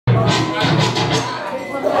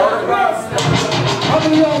How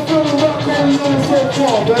many of y'all feel the Rockoleone so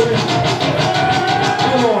far, baby?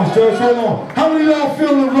 Hold on, Stretch, hold on. How many of y'all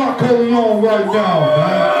feel the Rockoleone right now,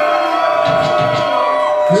 man?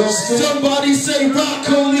 Somebody say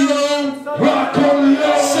Rockoleone.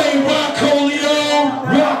 Rockoleone. Say Rockoleone.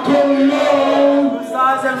 Rockoleone.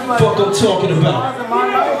 Fuck I'm talking about.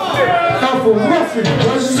 Alpha Russian.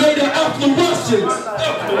 Say the Alpha Russians.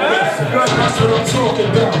 That's what I'm talking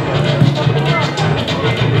about.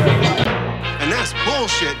 And that's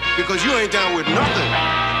bullshit because you ain't down with nothing.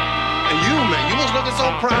 And you, man, you was looking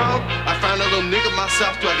so proud. I found a little nigga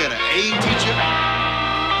myself till I got an A teacher.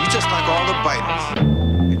 You just like all the biters.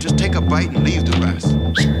 You just take a bite and leave the rest.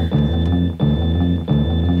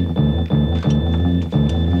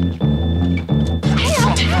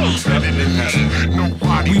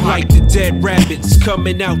 We like the dead rabbits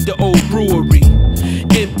coming out the old brewery.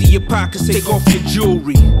 Empty your pockets, take off your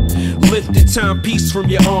jewelry. Lift the timepiece from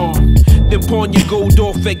your arm, then pawn your gold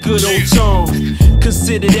off at good old Tom.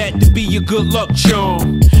 Consider that to be your good luck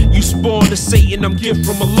charm. You spawn to Satan, I'm gift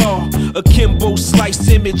from Allah. A Kimbo slice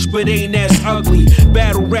image, but ain't as ugly.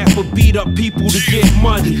 Battle rapper beat up people to get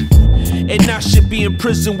money. And I should be in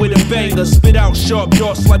prison with a banger. Spit out sharp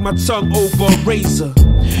darts like my tongue over a razor.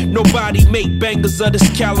 Nobody make bangers of this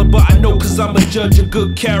caliber. I know cause I'm a judge of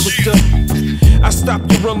good character. I stop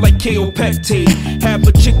your run like KO Pectate. Have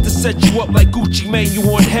a chick to set you up like Gucci Mane, you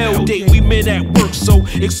on hell date. We men at work, so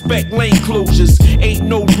expect lane closures. Ain't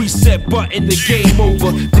no reset button, the game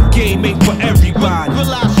over. The game ain't for everybody.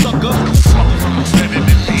 Relax, sucker.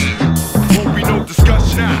 Won't be no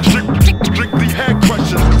discussion.